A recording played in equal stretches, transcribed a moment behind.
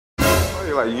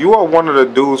Like, you are one of the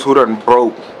dudes who done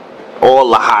broke all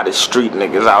the hottest street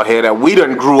niggas out here that we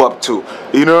done grew up to.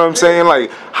 You know what I'm saying?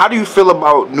 Like, how do you feel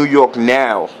about New York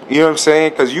now? You know what I'm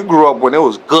saying? Because you grew up when it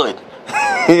was good.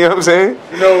 You know what I'm saying?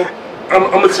 You know, I'm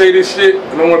going to say this shit,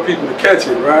 and I want people to catch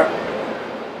it, right?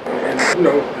 And, you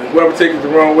know, whoever takes it the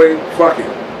wrong way, fuck it.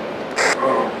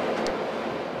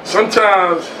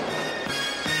 Sometimes...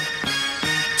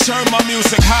 Turn my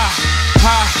music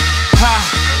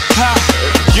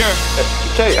yeah.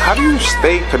 Okay, how do you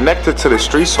stay connected to the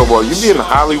streets so well? You be in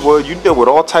Hollywood, you deal with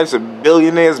all types of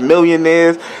billionaires,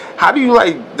 millionaires. How do you,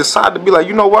 like, decide to be like,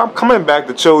 you know what, I'm coming back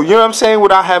to chill, you know what I'm saying,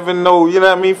 without having no, you know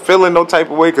what I mean, feeling no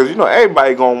type of way? Because, you know,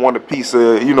 everybody gonna want a piece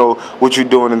of, you know, what you're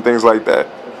doing and things like that.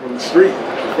 From the street,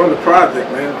 from the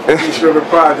project, man. From East River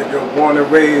Project, you know, born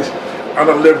and raised. I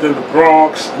done lived in the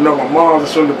Bronx. You know, my mom's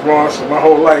is from the Bronx, so my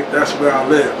whole life, that's where I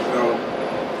live. So,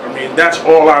 I mean, that's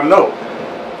all I know.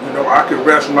 You know, I could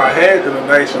rest my head in a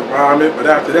nice environment, but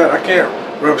after that, I can't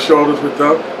rub shoulders with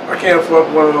them. I can't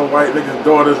fuck one of them white niggas'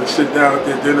 daughters and sit down at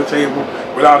their dinner table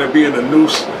without it being a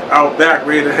noose out back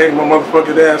ready to hang my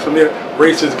motherfucking ass from their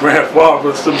racist grandfather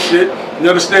or some shit. You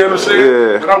understand what I'm saying?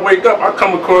 Yeah. When I wake up, I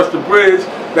come across the bridge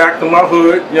back to my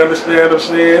hood. You understand what I'm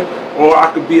saying? Or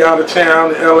I could be out of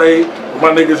town in LA with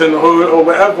my niggas in the hood or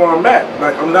wherever I'm at.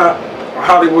 Like, I'm not a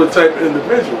Hollywood type of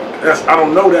individual. I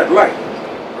don't know that life.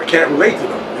 I can't relate to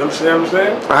them. You understand what I'm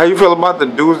saying? How you feel about the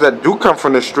dudes that do come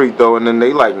from the street though, and then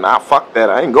they like, nah, fuck that,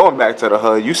 I ain't going back to the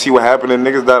hood. You see what happened to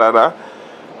niggas, da-da-da.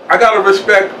 I gotta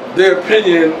respect their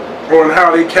opinion on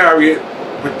how they carry it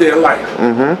with their life.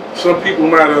 Some people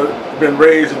might have been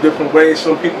raised a different way.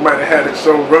 Some people might have had it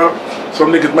so rough.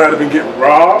 Some niggas might have been getting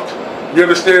robbed. You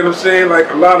understand what I'm saying?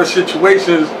 Like, a lot of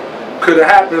situations could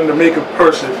have happened to make a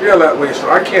person feel that way. So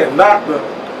I can't knock them.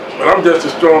 But I'm just a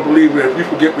strong believer, if you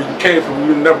forget where you came from,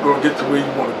 you're never going to get to where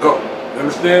you want to go. You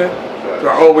understand? So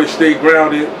I always stay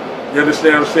grounded. You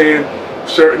understand what I'm saying?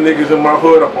 Certain niggas in my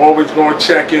hood, I'm always going to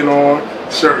check in on.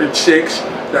 Certain chicks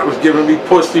that was giving me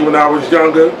pussy when I was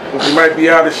younger. They might be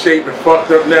out of shape and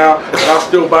fucked up now, but I'll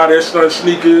still buy their son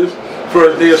sneakers.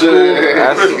 First day of school,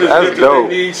 Christmas, dope.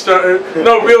 They need something.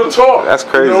 No, real talk. That's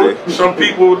crazy. You know, some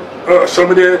people, some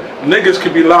of their niggas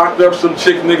could be locked up. Some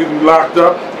chick niggas be locked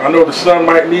up. I know the son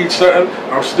might need something.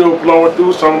 I'm still blowing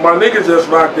through. Some of my niggas that's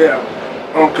locked down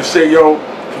could say, yo,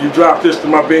 can you drop this to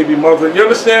my baby mother? You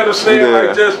understand what I'm saying? Yeah.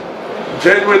 Like, just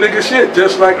genuine nigga shit.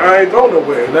 Just like I ain't going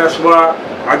nowhere. And that's why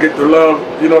I get the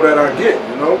love, you know, that I get,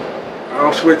 you know? I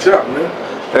don't switch up, man.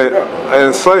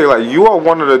 And Slay, like, you are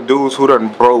one of the dudes who done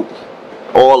broke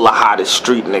all the hottest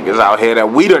street niggas out here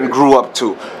that we done grew up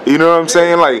to. You know what I'm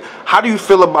saying? Like, how do you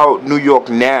feel about New York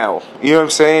now? You know what I'm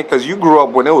saying? Because you grew up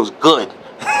when it was good.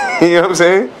 You know what I'm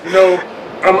saying? You know,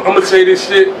 I'm going to say this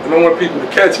shit, and I want people to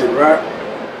catch it, right?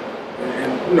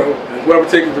 And you know, whoever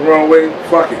takes it the wrong way,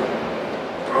 fuck it.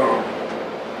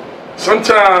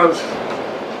 Sometimes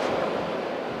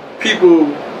people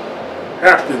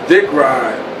have to dick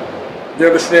ride, you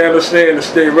understand what I'm saying, to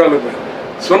stay relevant.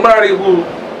 Somebody who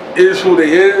is who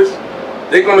they is,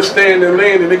 they're going to stay in their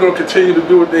lane and they're going to continue to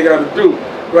do what they got to do.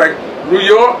 Like New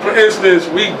York, for instance,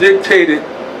 we dictated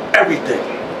everything.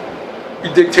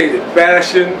 We dictated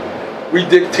fashion, we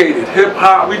dictated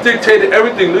hip-hop, we dictated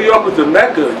everything. New York was the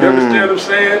mecca, you understand what I'm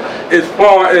saying? As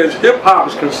far as hip-hop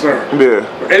is concerned. Yeah.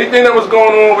 Anything that was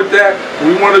going on with that,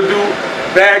 we want to do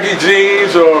baggy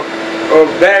jeans or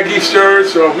baggy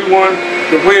shirts, or we want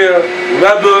to wear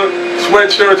leather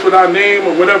sweatshirts with our name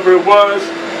or whatever it was.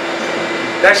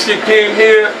 That shit came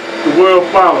here, the world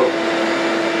followed.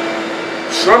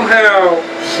 Somehow,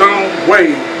 some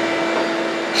way,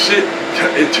 shit,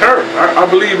 it turned. I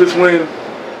believe it's when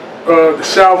the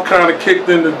South kind of kicked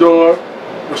in the door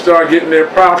and started getting their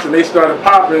props and they started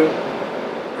popping.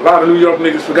 A lot of New York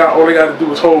niggas forgot all they got to do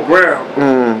was hold ground.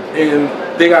 And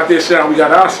they got their sound, we got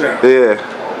our sound. Yeah.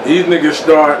 These niggas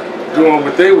start doing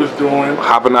what they was doing.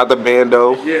 Hopping out the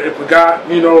bando. Yeah, they forgot,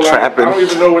 you know, like, trapping. I don't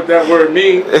even know what that word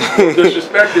means.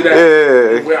 Disrespected that.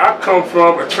 Yeah. Where I come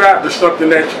from, a trap is something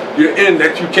that you're in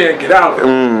that you can't get out of.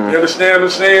 You understand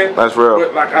what I'm saying? That's real.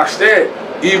 But like I said,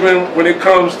 even when it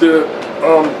comes to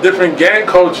different gang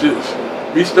cultures,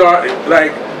 we start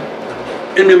like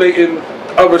emulating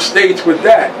other states with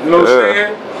that. You know what I'm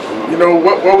saying? You know,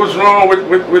 what was wrong with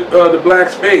the black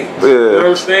spades? Yeah. You know what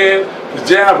I'm saying? The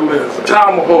javelins, the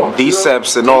tomahawks.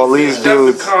 Deceps and all these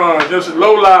dudes. Just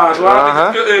low lies.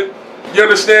 You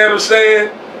understand what I'm saying?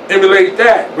 Emulate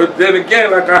that. But then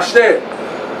again, like I said,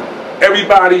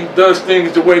 everybody does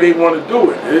things the way they want to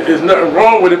do it. There's nothing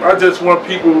wrong with it. I just want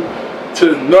people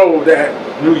to know that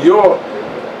New York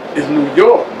is New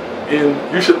York.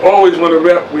 And you should always want to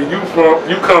rep where you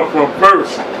come from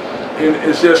first. And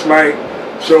it's just like,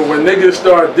 so when niggas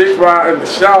start dick riding the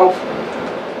South,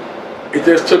 it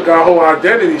just took our whole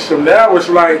identity. So now it's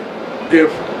like,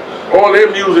 if all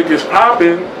their music is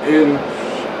popping and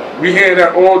we hear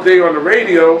that all day on the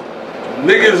radio,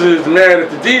 niggas is mad at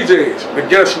the DJs. But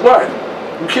guess what?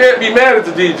 You can't be mad at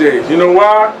the DJs. You know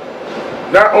why?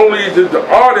 Not only did the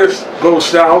artists go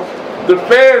south, the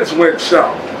fans went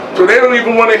south. So they don't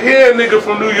even want to hear a nigga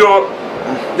from New York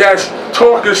that's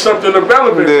talking something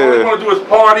irrelevant. Yeah. All they want to do is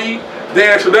party,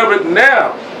 dance, whatever.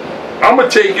 Now, I'm going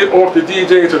to take it off the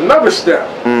DJs another step.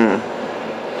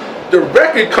 The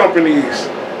record companies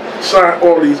sign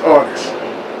all these artists.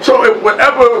 So if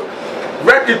whatever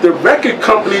record the record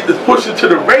company is pushing to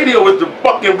the radio is the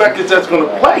fucking records that's going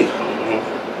to play.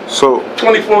 So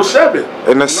 24/7.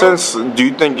 in a sense, do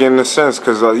you think in a sense,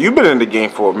 because you've been in the game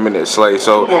for a minute, Slay,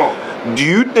 so do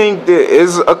you think there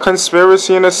is a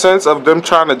conspiracy in a sense of them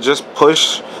trying to just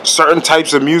push certain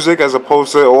types of music as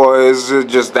opposed to, or is it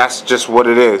just that's just what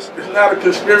it is? It's not a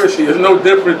conspiracy. It's no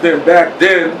different than back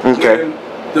then. Okay.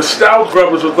 When the Stout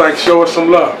Brothers was like, show us some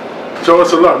love. Show us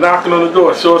some love. Knocking on the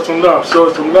door. Show us some love. Show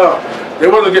us some love. They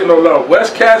wasn't getting no love.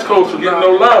 West Cast Coast was getting no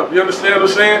love. You understand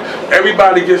what I'm saying?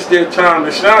 Everybody gets their time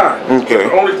to shine. Okay.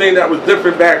 The only thing that was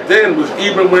different back then was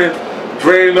even when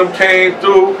Dre and them came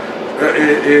through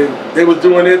and they was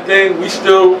doing their thing, we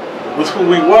still was who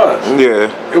we was.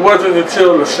 Yeah. It wasn't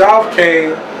until the South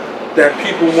came that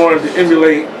people wanted to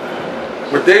emulate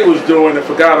what they was doing and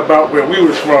forgot about where we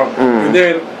was from. And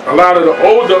then a lot of the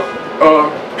older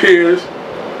peers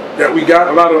that we got,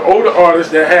 a lot of the older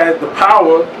artists that had the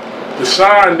power to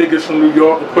sign niggas from New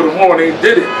York and put them on, they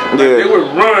did it. Like they would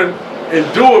run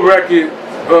and do a record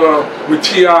with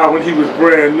T.I. when he was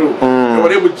brand new. Or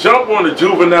they would jump on a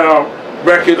Juvenile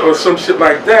record or some shit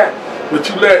like that, but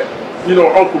you let, you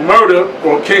know, Uncle Murder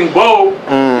or King Bo,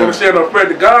 you understand, or Fred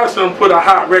the Godson put a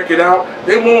hot record out,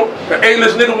 they won't, the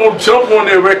A-list nigga won't jump on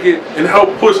their record and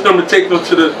help push them and take them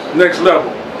to the next level.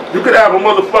 You could have a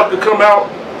motherfucker come out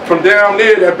from down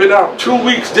there that been out 2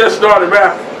 weeks, just started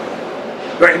rapping.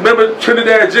 Like, remember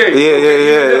Trinidad J?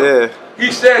 Yeah.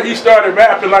 He said he started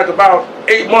rapping like about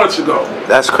 8 months ago.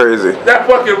 That's crazy. That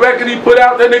fucking record he put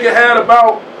out, that nigga had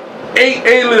about 8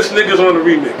 A-list niggas on the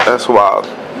remix. That's wild.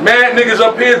 Mad niggas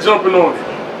up here jumping on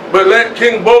it. But let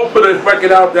King Bo put a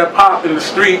record out that popped in the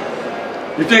street.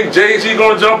 You think Jay-Z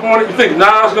gonna jump on it? You think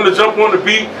Nas gonna jump on the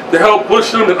beat to help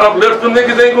push them and uplift them?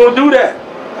 Niggas ain't gonna do that.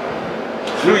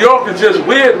 New York is just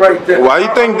weird right there. Why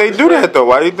you think they do that though?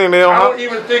 Why you think they don't? I don't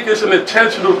even think it's an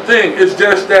intentional thing. It's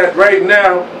just that right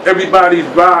now everybody's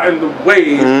riding the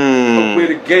wave of where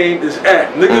the game is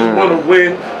at. Niggas want to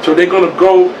win, so they're gonna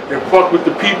go and fuck with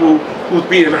the people who's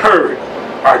being heard.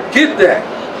 I get that.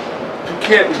 You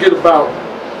can't forget about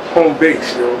home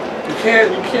base, yo. You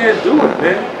can't do it,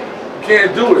 man. You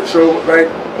can't do it. So like,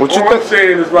 What you all I'm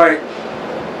saying is like,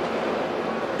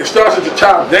 it starts at the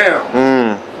top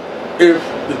down. If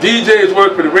the DJs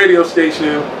work for the radio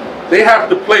station, they have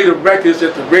to play the records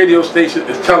that the radio station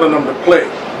is telling them to play.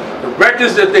 The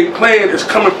records that they playing is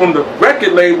coming from the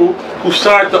record label who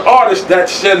signed the artist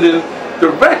that's sending the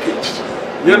records.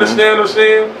 You understand what I'm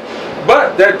saying?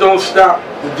 But that don't stop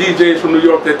the DJs from New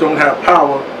York that don't have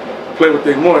power to play what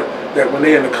they want, that when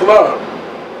they're in the club,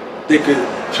 they could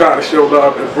try to show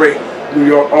love and break New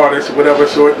York artists or whatever,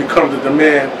 so it becomes a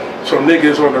demand, so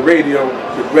niggas on the radio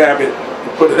could grab it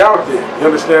and put it out there. You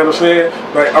understand what I'm saying?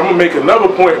 Like, I'm gonna make another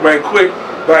point right quick,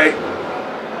 like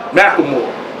Macklemore.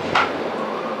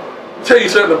 Tell you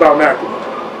something about Macklemore.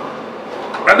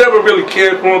 I never really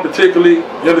cared for him particularly,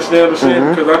 you understand what I'm saying?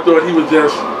 Because I thought he was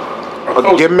just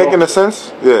making a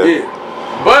sense? Yeah.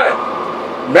 But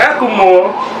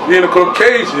Macklemore, being a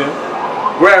Caucasian,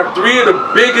 grabbed 3 of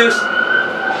the biggest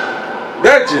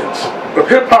legends of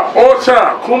hip-hop all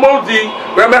time. Kumo D,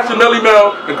 Grandmaster Melly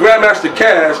Mel, and Grandmaster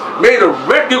Cass made a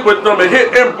record with them and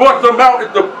hit and brought them out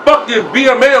at the fucking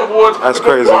BMA Awards. That's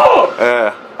crazy.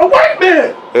 Yeah. A white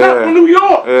man, not from New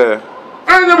York. Yeah.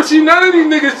 I ain't never seen none of these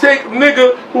niggas take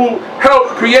nigga who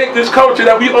helped create this culture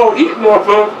that we all eating off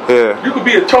of. Yeah. You could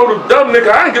be a total dumb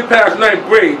nigga. I ain't get past 9th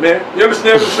grade, man. You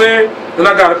understand what I'm saying? And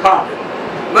I got it popping.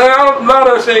 Now, a lot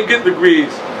of us ain't get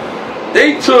degrees.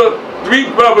 They took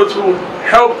 3 brothers who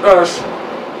helped us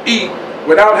eat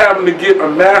without having to get a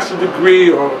master's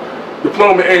degree or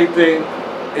diploma or anything,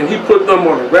 and he put them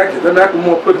on the record. Then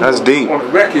Macklemore put them on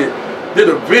the record, did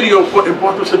a video for and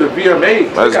brought them to the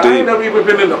VMAs. That's deep. I ain't never even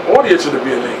been in the audience of the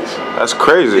VMAs. That's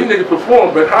crazy. These niggas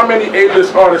performed, but how many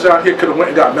A-list artists out here could have went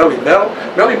and got Melly Mel?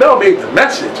 Melly Mel made the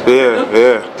message.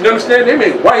 Yeah. You understand? They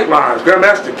made White Lines,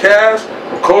 Grandmaster Cass,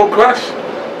 Cold Crush.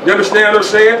 You understand what I'm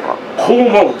saying?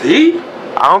 Kumo D.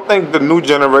 I don't think the new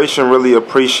generation really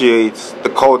appreciates the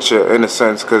culture in a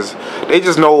sense, because they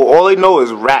just know, all they know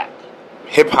is rap,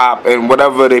 hip-hop, and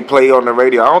whatever they play on the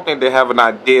radio. I don't think they have an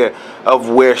idea of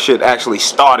where shit actually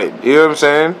started. You know what I'm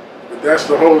saying? But that's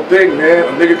the whole thing, man.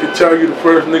 A nigga can tell you the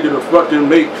first nigga to fucking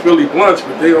make Philly blunts,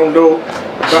 but they don't know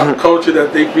about the culture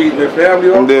that they feed in their family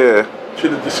off. Yeah.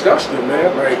 Should have discussed it,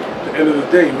 man. Like, at the end of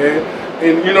the day, man.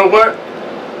 And you know what?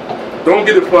 Don't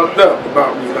get it fucked up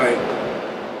about me. Like,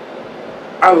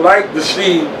 I like to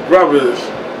see brothers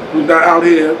who's not out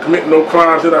here committing no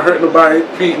crimes, that are hurting nobody,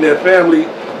 feeding their family,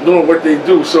 doing what they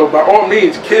do. So by all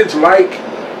means, kids like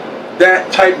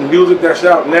that type of music that's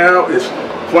out now. It's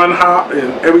fun hop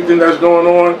and everything that's going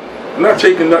on. I'm not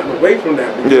taking nothing away from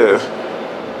that, because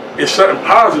it's something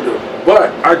positive. But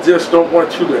I just don't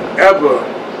want you to ever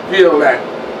feel like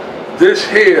this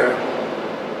here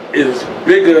is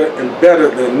bigger and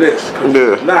better than this, because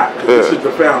it's not. Because this is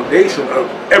the foundation of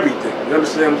everything. You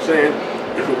understand what I'm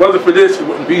saying? If it wasn't for this, it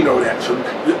wouldn't be no that. So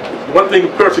one thing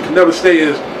a person can never say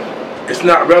is it's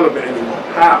not relevant anymore.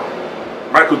 How?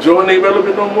 Michael Jordan ain't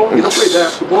relevant no more? He don't play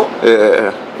basketball.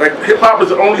 Yeah. Like, hip-hop is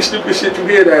the only stupid shit you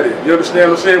hear that in. You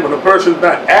understand what I'm saying? When a person's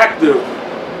not active,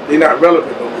 they're not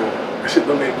relevant no more. That shit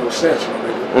don't make no sense, my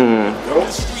nigga. You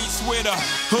know? With a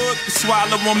hood to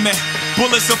swallow on me,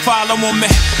 bullets to follow on me.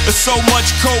 There's so much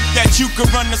coke that you could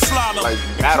run the slalom. Like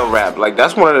battle rap, like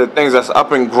that's one of the things that's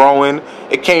up and growing.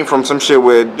 It came from some shit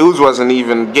where dudes wasn't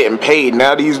even getting paid.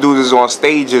 Now these dudes is on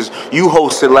stages. You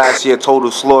hosted last year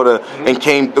Total Slaughter and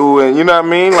came through, and you know what I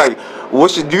mean? Like,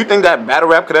 do you think that battle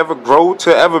rap could ever grow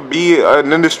to ever be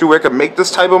an industry where it could make this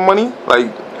type of money?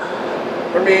 Like,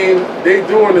 I mean, they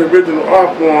doing the original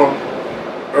art form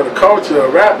of the culture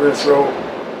of rapping, so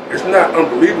it's not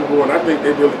unbelievable, and I think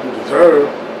they really do deserve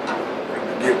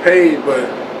to get paid, but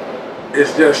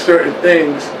it's just certain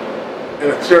things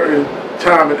in a certain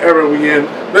time and era we in.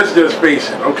 Let's just face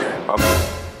it, okay.